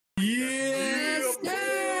Yes,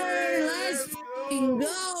 sir! Let's fucking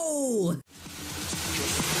go!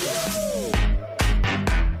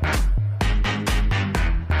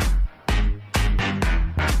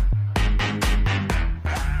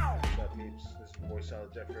 What's up, peeps? This is your boy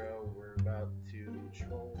SOLIDJEFFRO. We're about to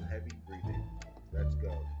troll heavy breathing. Let's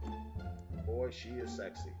go. Boy, she is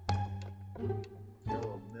sexy.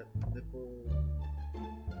 Yellow nipple.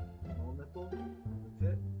 No nipple?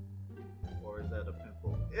 Tit? Or is that a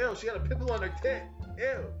pimple? Ew, she got a pimple on her tit.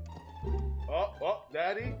 Ew. Oh,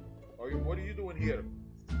 daddy? What are you doing here?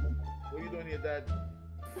 What are you doing here, dad?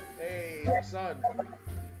 Hey, my son.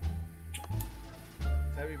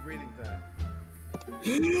 It's heavy breathing time.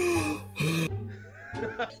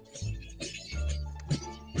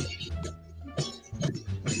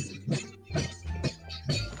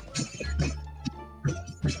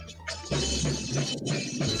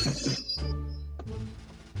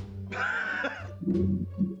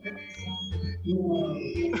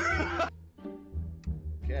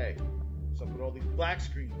 Okay, what's up with all these black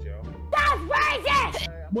screens, yo? That's racist!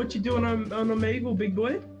 What you doing on Omegle, big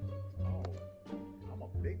boy? Oh, I'm a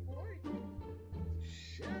big boy?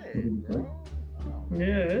 Shit, bro. Oh.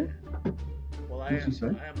 Yeah. Well, I am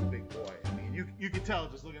a big boy. I mean, you can tell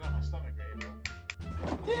just looking at my stomach right, bro.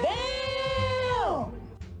 Damn!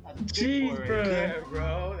 That's a big Jeez, boy right bro. there,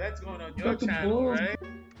 bro. That's going on your Fucking channel, balls. right?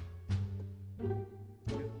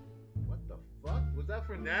 What the fuck? Was that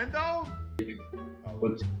Fernando?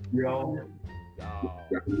 What's y'all?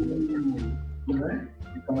 Look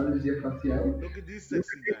at this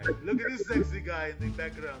sexy guy. Look at this sexy guy in the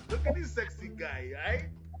background. Look at this sexy guy, right?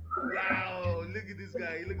 Wow, look at this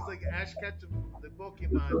guy. He looks like Ash Ketchum, the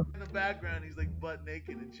Pokemon. In the background, he's like butt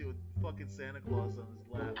naked and shit with fucking Santa Claus on his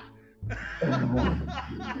lap.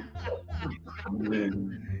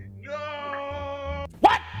 No!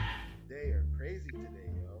 What? They are crazy today,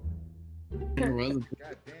 yo.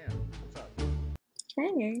 God damn. What's up?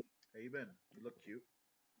 Hey, How you been? You look cute.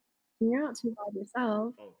 you're not too bad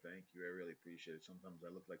yourself. Oh, thank you. I really appreciate it. Sometimes I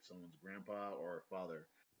look like someone's grandpa or father.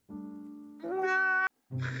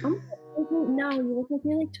 No, you look like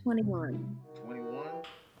you're like 21. 21?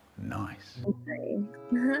 Nice. Okay.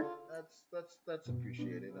 That's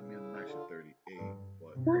appreciated. I mean, I'm actually 38,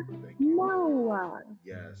 but thank you. No,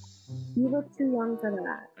 Yes. you look too young for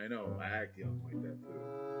that. I know. I act young like that too.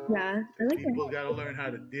 Yeah, I like People your. gotta learn how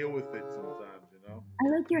to deal with it sometimes, you know. I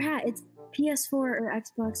like your hat. It's PS4 or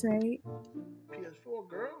Xbox, right? PS4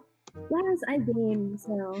 girl. Yes, I game,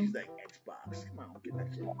 so She's like Xbox. Come on, get that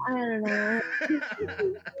shit. I don't know.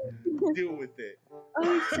 Deal with it.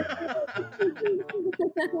 Oh shit!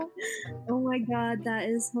 Oh my god, that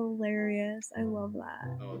is hilarious. I love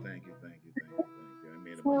that. Oh, thank you. I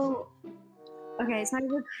made it So, myself. okay, so I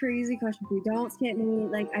have a crazy question for you. Don't skip me,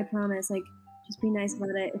 like I promise. Like, just be nice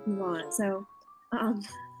about it if you want. So,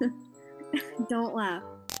 don't laugh.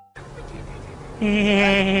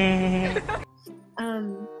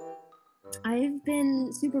 I've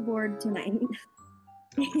been super bored tonight.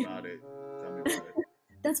 Tell me about it.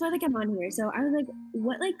 That's why like I'm on here. So I was like,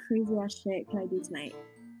 what like crazy ass shit can I do tonight?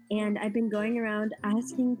 And I've been going around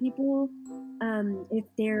asking people if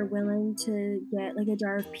they're willing to get like a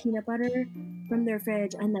jar of peanut butter from their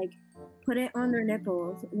fridge and like put it on their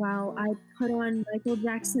nipples while I put on Michael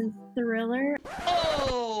Jackson's Thriller.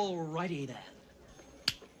 Alrighty then.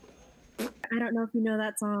 I don't know if you know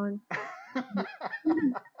that song. I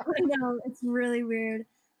know, it's really weird.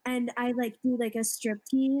 And I like do like a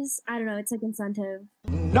striptease. I don't know, it's like incentive.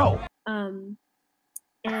 No.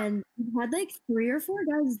 And we've had like 3 or 4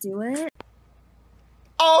 guys do it.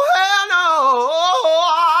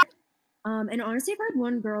 Oh hell no! And honestly, if I had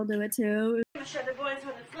one girl do it too, Shut the boys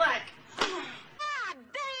when it's like.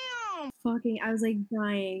 fucking, I was like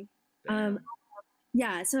dying.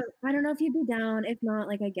 Yeah, so I don't know if you'd be down. If not,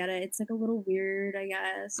 like I get it. It's like a little weird, I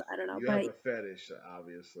guess. I don't know, You but have a fetish,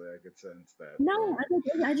 obviously. I could sense that. no,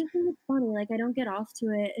 I just think it's funny. Like I don't get off to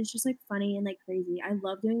it. It's just like funny and like crazy. I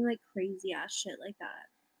love doing like crazy ass shit like that.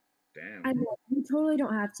 Damn. You totally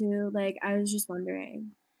don't have to. Like I was just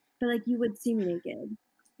wondering, but like you would see me naked,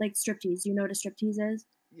 like striptease. You know what a striptease is?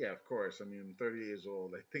 Yeah, of course. I mean, I'm 30 years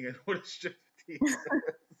old. I think I know what a striptease is.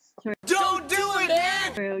 Don't do it,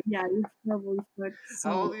 man! True. Yeah, you probably should.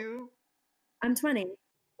 How old are you? I'm 20.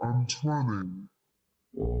 Are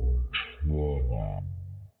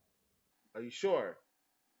you sure?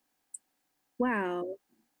 Wow.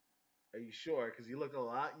 Are you sure? Because you look a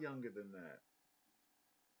lot younger than that.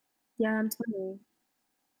 Yeah, I'm 20.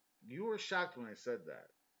 You were shocked when I said that.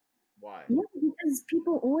 Why? Yeah, Because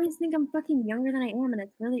people always think I'm fucking younger than I am, and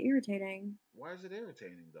it's really irritating. Why is it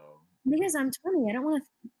irritating though? Because I'm 20. I don't want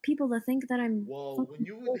people to think that I'm. Well, when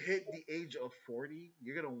you would hit the age of 40,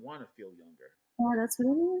 you're gonna want to feel younger. Oh, that's what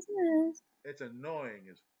it is. It's annoying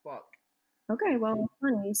as fuck. Okay, well,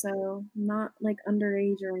 I'm 20, so not like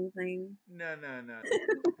underage or anything. No. You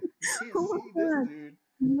can't Oh see my this, God. dude.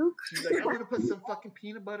 No. She's like, I'm gonna put some fucking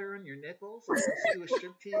peanut butter on your nipples and let's do a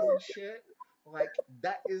striptease and shit. Like,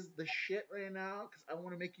 that is the shit right now, because I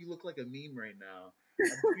want to make you look like a meme right now.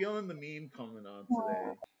 I'm feeling the meme coming on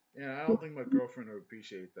today. Yeah, I don't think my girlfriend would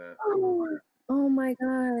appreciate that. Oh my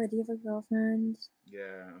God, do you have a girlfriend?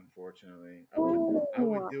 Yeah, unfortunately. I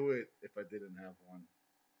would do it if I didn't have one.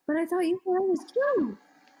 But I thought you thought I was cute.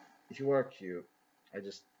 You are cute. I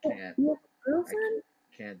just can't. You have a girlfriend?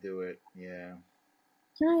 Can't do it. Yeah.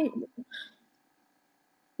 Can I?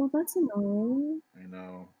 Well, that's annoying. I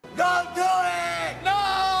know. Don't do it!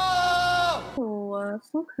 No! Oh,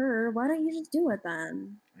 fuck her. Why don't you just do it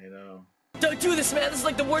then? I know. Don't do this, man. This is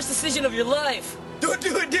like the worst decision of your life. Don't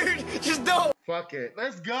do it, dude. Just don't. Fuck it.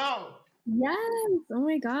 Let's go. Yes. Oh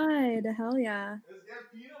my God. Hell yeah. Let's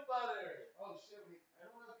get peanut butter. Oh shit. I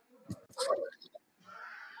don't have peanut butter.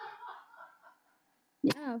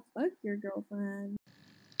 Yeah, fuck your girlfriend.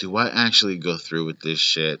 Do I actually go through with this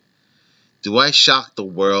shit? Do I shock the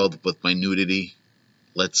world with my nudity?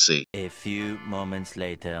 Let's see. A few moments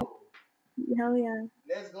later. Hell yeah.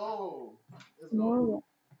 Let's go. Let's Oh,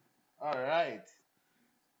 All right.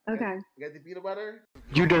 yeah. Okay. You got the peanut butter?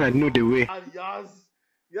 You don't know the way. Yes.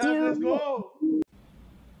 Yes, let's go.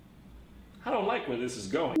 I don't like where this is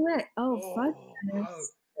going. Do it. Oh, fuck wow.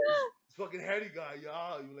 this. This fucking heady guy,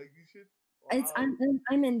 yeah. You like this shit? It's Wow.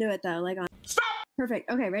 I'm into it though. Like on. Stop. Perfect.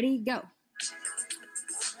 Okay, ready? Go.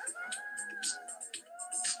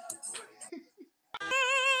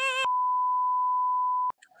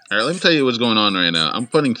 Alright, let me tell you what's going on right now. I'm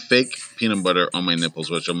putting fake peanut butter on my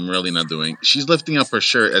nipples, which I'm really not doing. She's lifting up her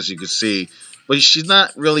shirt, as you can see, but she's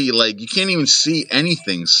not really, like, you can't even see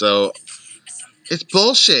anything, so it's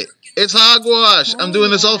bullshit. It's hogwash. I'm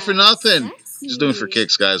doing this all for nothing. Sexy. Just doing it for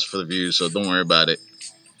kicks, guys, for the views, so don't worry about it.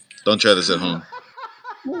 Don't try this at home.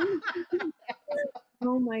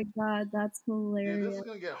 Oh my God, that's Yeah, hilarious. this is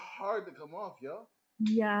gonna get hard to come off, yo.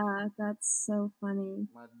 Yeah, that's so funny.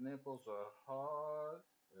 My nipples are hard.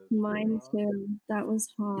 Mine too. That was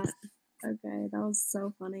hot. Okay, that was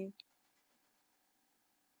so funny.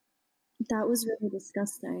 That was really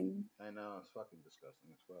disgusting. I know, it's fucking disgusting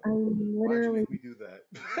as fuck. I Why'd you literally. make me do that?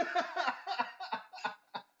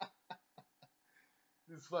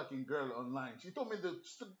 This fucking girl online. She told me to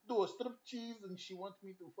do a strip cheese and she wants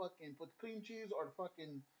me to fucking put cream cheese or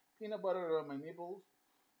fucking peanut butter on my nipples.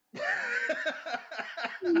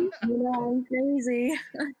 You know, I'm crazy.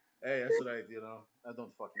 Hey, that's what I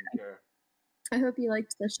don't fucking care. I hope you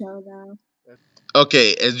liked the show though.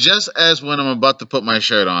 Okay, it's just as when I'm about to put my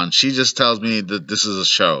shirt on, she just tells me that this is a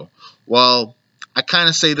show. Well, I kind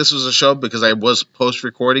of say this was a show because I was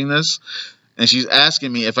post-recording this, and she's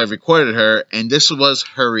asking me if I recorded her, and this was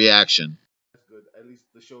her reaction. That's good. At least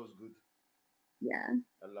the show is good. Yeah.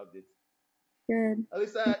 I loved it. Good. At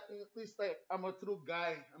least I'm a true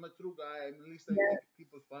guy. At least I make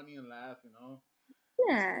people funny and laugh, you know.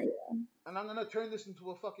 Yeah. And I'm gonna turn this into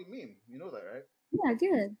a fucking meme. You know that, right? Yeah.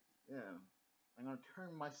 Good. Yeah. I'm gonna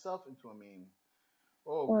turn myself into a meme.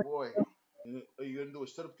 Oh boy. Are you gonna do a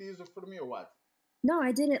striptease for me or what? No,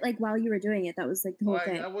 I did it like while you were doing it. That was like the whole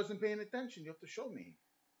thing. I wasn't paying attention. You have to show me.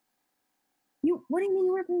 What do you mean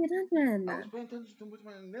you weren't paying attention? I was paying attention to with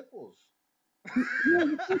my nipples. Yeah,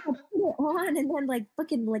 you put it on and then like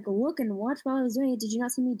fucking like look and watch while I was doing it. Did you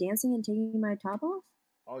not see me dancing and taking my top off?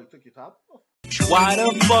 Oh, you took your top off? Why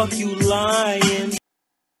the fuck you lying?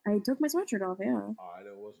 I took my sweatshirt off, yeah. Oh, I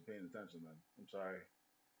wasn't paying attention then. I'm sorry.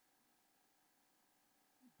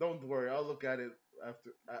 Don't worry, I'll look at it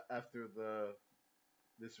after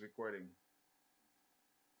this recording.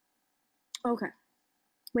 Okay.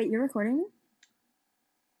 Wait, you're recording?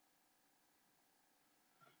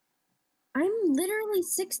 I'm literally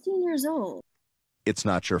 16 years old. It's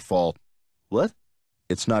not your fault. What?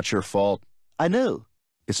 It's not your fault. I know.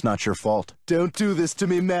 It's not your fault. Don't do this to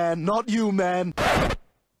me, man. Not you, man.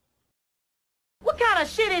 What kind of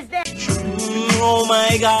shit is that? Oh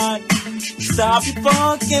my God. Stop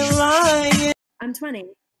fucking lying. I'm 20.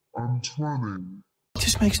 It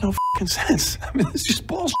just makes no fucking sense. I mean, it's just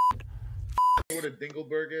bullshit. You know what a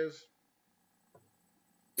dingleberg is?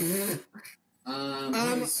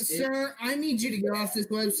 Sir, I need you to get off this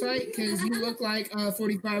website because you look like a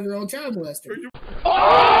 45-year-old child molester.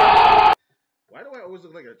 Why do I always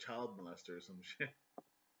look like a child molester or some shit?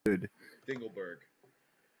 Dude. Dingleberg.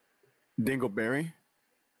 Dingleberry.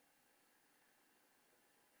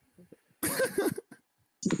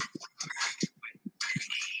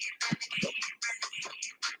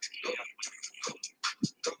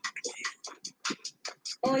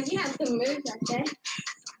 Oh, you have to move that day.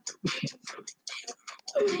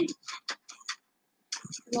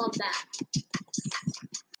 Love that.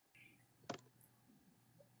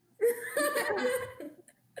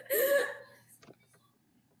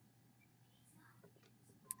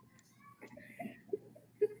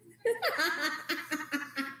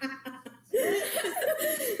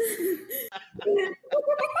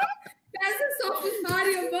 That's the softest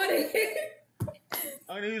audio, buddy.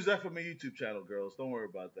 I'm gonna use that for my YouTube channel, girls. Don't worry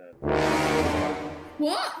about that.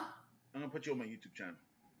 What? I'm gonna put you on my YouTube channel.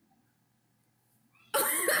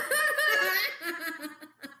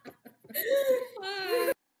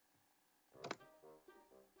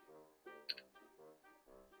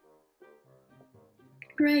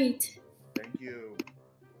 Great. Thank you.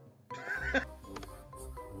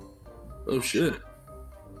 Oh shit.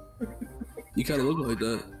 You kind of look like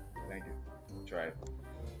that. Thank you. Try it.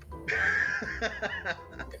 I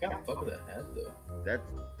gotta fuck with that hat though.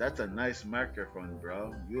 That's a nice microphone,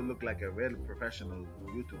 bro. You look like a real professional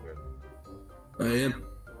YouTuber. I am.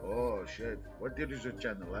 Oh shit. What is your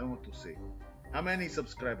channel? I want to see. How many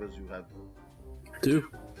subscribers you have? 2.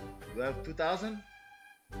 You have 2,000?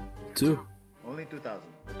 2. Only 2,000.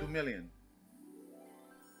 2 million.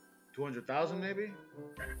 200,000 maybe?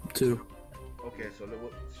 2. Okay, so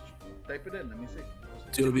type it in. Let me see.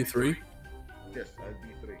 Do you want to be 3? Yes, I'll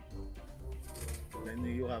be 3. Then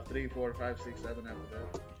you'll have 3, 4, 5, 6, 7 after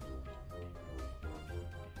that.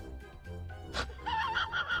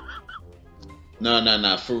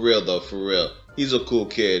 No. For real though, for real. He's a cool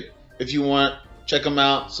kid. If you want, check him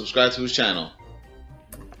out. Subscribe to his channel.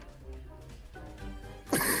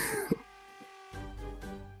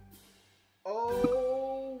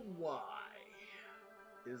 Oh, why?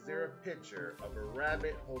 Is there a picture of a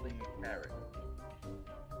rabbit holding a carrot?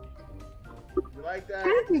 You like that?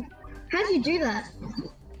 How did you do that?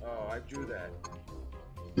 Oh, I drew that.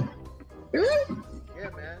 Really? Yeah,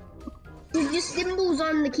 man. Is your symbols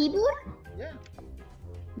on the keyboard? Yeah.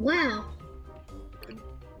 Wow.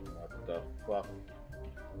 What the fuck?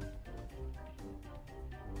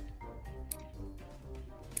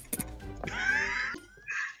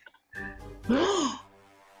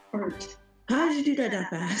 Art, how did you do that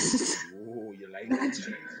fast? Ooh, you like that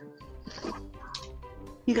shit?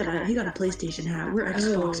 He got a PlayStation hat. We're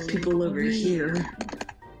Xbox people over here.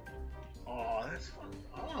 Oh, that's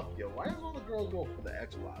fucked up, yo. Why do all the girls go for the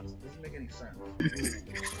Xbox? It doesn't make any sense. Ooh,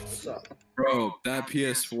 what's up? Bro, that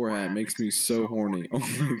PS4 hat makes me so horny. Oh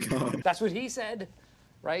my god. That's what he said,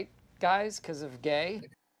 right, guys? Because of gay.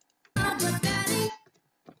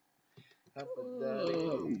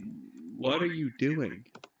 What are you doing?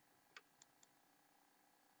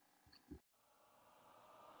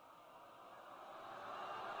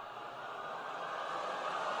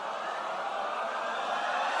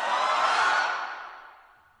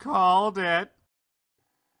 Called it.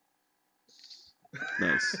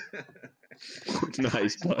 Nice.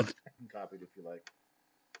 Nice, bud. Copy it if you like.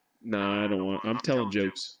 Nah, I don't want. I'm telling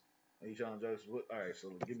jokes. Are you telling jokes? All right,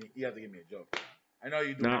 so you have to give me a joke. I know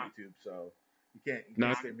you do Knock. YouTube, so you can't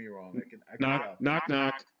Knock. say me wrong. I can Knock, tell. knock,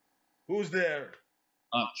 knock. Who's there?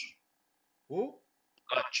 Hutch. Who?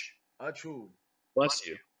 Hutch. Hutch who? Bless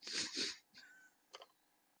you.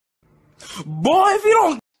 Boy, if you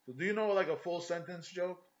don't. So do you know like a full sentence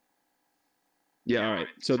joke? Yeah, all right.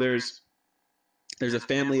 So there's a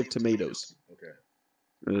family of tomatoes. Okay.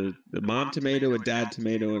 The mom tomato, a dad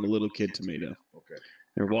tomato, and a little kid tomato. Okay.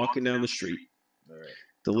 They're walking down the street. All right.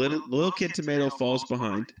 The little kid tomato falls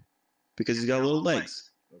behind because he's got little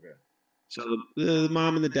legs. Okay. So the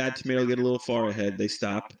mom and the dad tomato get a little far ahead. They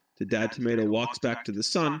stop. The dad tomato walks back to the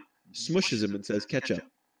son, smushes him, and says, "Catch up."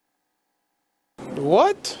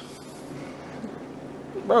 What?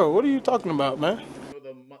 Bro, what are you talking about, man? You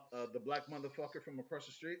know the black motherfucker from across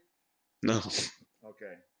the street? No.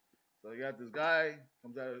 Okay. So you got this guy,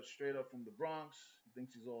 comes out straight up from the Bronx, he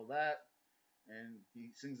thinks he's all that, and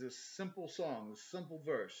he sings this simple song, this simple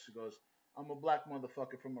verse. He goes, "I'm a black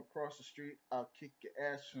motherfucker from across the street, I'll kick your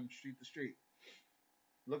ass from street to street."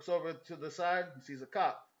 Looks over to the side, he sees a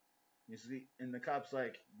cop. And the cop's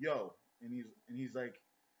like, "Yo," and he's like,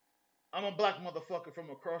 "I'm a black motherfucker from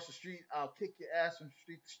across the street, I'll kick your ass from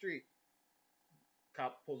street to street."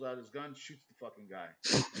 Cop pulls out his gun, shoots the fucking guy.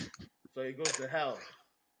 So he goes to hell.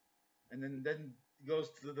 And then he goes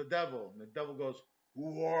to the devil. And the devil goes,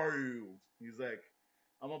 "Who are you?" He's like,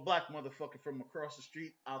 "I'm a black motherfucker from across the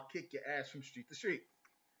street. I'll kick your ass from street to street."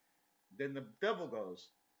 Then the devil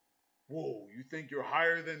goes, Whoa, you think you're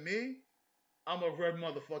higher than me? I'm a red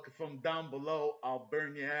motherfucker from down below. I'll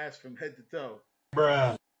burn your ass from head to toe.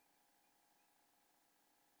 Bruh.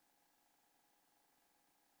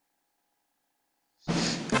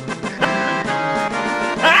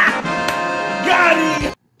 Got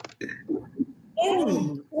him!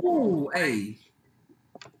 Oh, hey.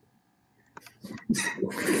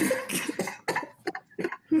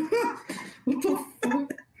 What the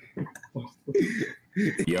fuck?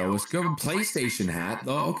 Yo, what's good? PlayStation hat,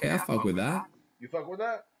 though. Okay, I fuck with that. You fuck with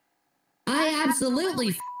that? I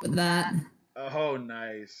absolutely with that. Oh,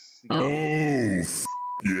 nice. Oh, You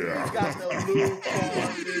yeah. got the loop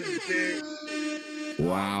on this bitch.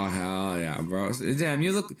 Wow, hell yeah, bro. Damn,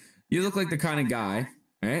 you look like the kind of guy.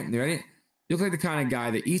 All right, you ready? You look like the kind of guy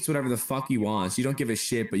that eats whatever the fuck he wants. You don't give a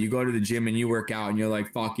shit, but you go to the gym and you work out and you're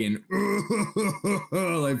like fucking,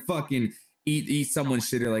 like fucking eat someone's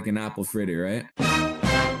shitter like an apple fritter, right?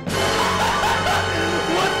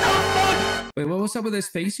 What the fuck? Wait, what's up with this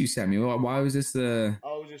face you sent me? Why was this the? I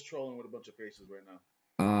was just trolling with a bunch of faces right now.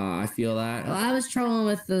 I feel that. Well, I was trolling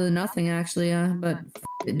with nothing actually, but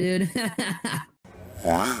it, dude.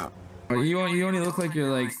 Wow. You only look like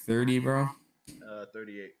you're like 30, bro.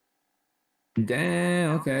 38.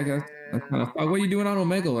 Damn. Okay. That's kind of. What are you doing on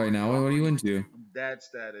Omegle right now? What are you into? Dad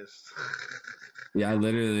status. Yeah,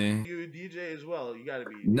 literally. You a DJ as well? You gotta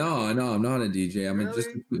be. No, I'm not a DJ. I'm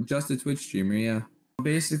just a Twitch streamer. Yeah.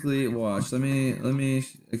 Basically, watch. Let me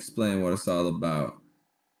explain what it's all about.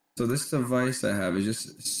 So this device I have is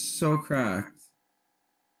just so cracked.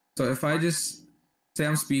 So if I just say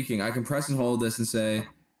I'm speaking, I can press and hold this and say,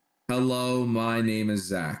 "Hello, my name is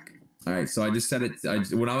Zach." All right. So I just said it.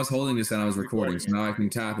 When I was holding this, and I was recording. So now I can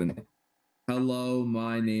tap in. Hello,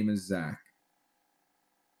 my name is Zach.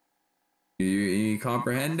 You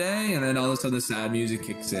comprehend, and then all of a sudden the sad music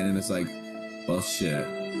kicks in, and it's like, well, shit.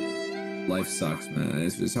 Life sucks, man.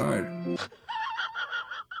 It's just hard.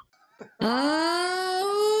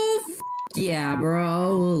 Oh, yeah,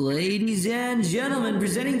 bro. Ladies and gentlemen,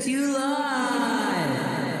 presenting to you live.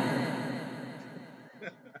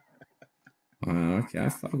 Okay, I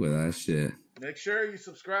fuck with that shit. Make sure you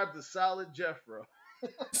subscribe to Solid Jeffro.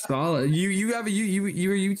 Solid. You have you're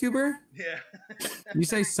a YouTuber? Yeah. You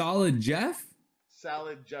say Solid Jeff?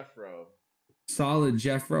 Solid Jeffro. Solid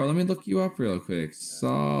Jeffro. Let me look you up real quick.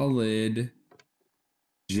 Solid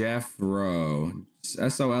Jeffro.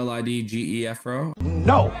 SOLIDGEFRO?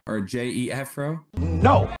 No. Or JEFRO?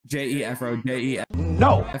 No. JEFRO. JEF.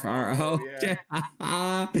 No. FRO. Yeah.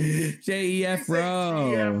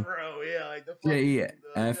 JEFRO. Yeah, like the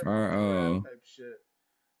JEFRO. type shit.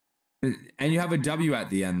 And you have a W at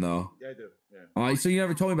the end, though. Yeah, I do. Yeah. Oh, so you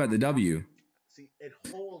never told me about the W. See, it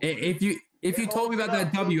holds. If you told me about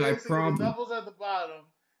that W, I probably. The double's at the bottom,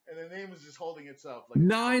 and the name is just holding itself. Like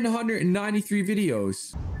 993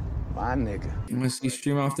 videos. My nigga. You want to see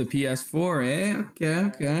stream off the PS4, eh? Okay.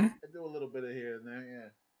 I do a little bit of here and there, yeah.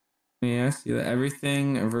 Yeah, see that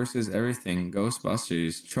everything versus everything.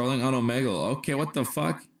 Ghostbusters trolling on Omegle. Okay, what the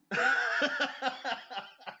fuck?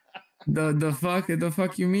 the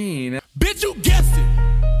fuck you mean? Bitch, you guessed it.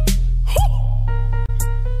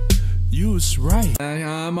 You was right.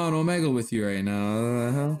 I'm on Omegle with you right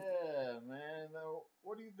now. Yeah, man.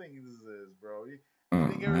 What do you think this is, bro? You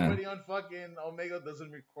think everybody on fucking Omegle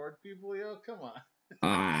doesn't record people, yo? Come on.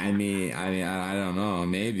 I mean, I don't know.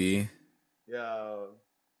 Maybe. Yo,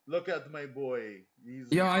 look at my boy.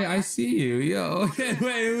 Yo, I see you. Yo, wait,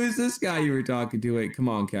 who is this guy you were talking to? Wait, come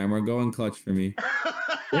on, camera, go and clutch for me.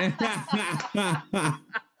 Look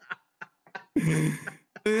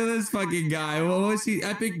at this fucking guy. What was he?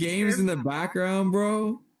 Epic Games in the background,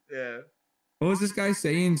 bro? Yeah. What was this guy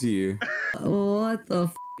saying to you? What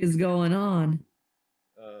the is going on?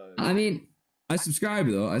 I mean, I subscribe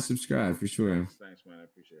though. I subscribe for sure. Thanks, man. I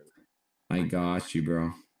appreciate it. I got you,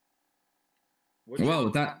 bro.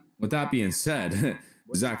 Well, with that being said,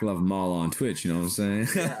 Zach Love Mall on Twitch. You know what I'm saying?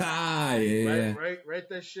 Yeah. Write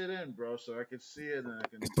that shit in, bro, so I can see it and I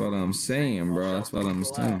can. That's what I'm saying, bro. That's what I'm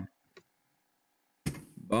saying.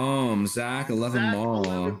 Boom, Zach 11 Mall.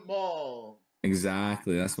 11 Mall.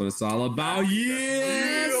 Exactly. That's what it's all about.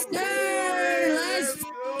 Yes, sir. Let's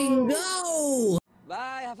fucking go.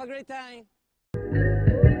 Bye. Have a great time.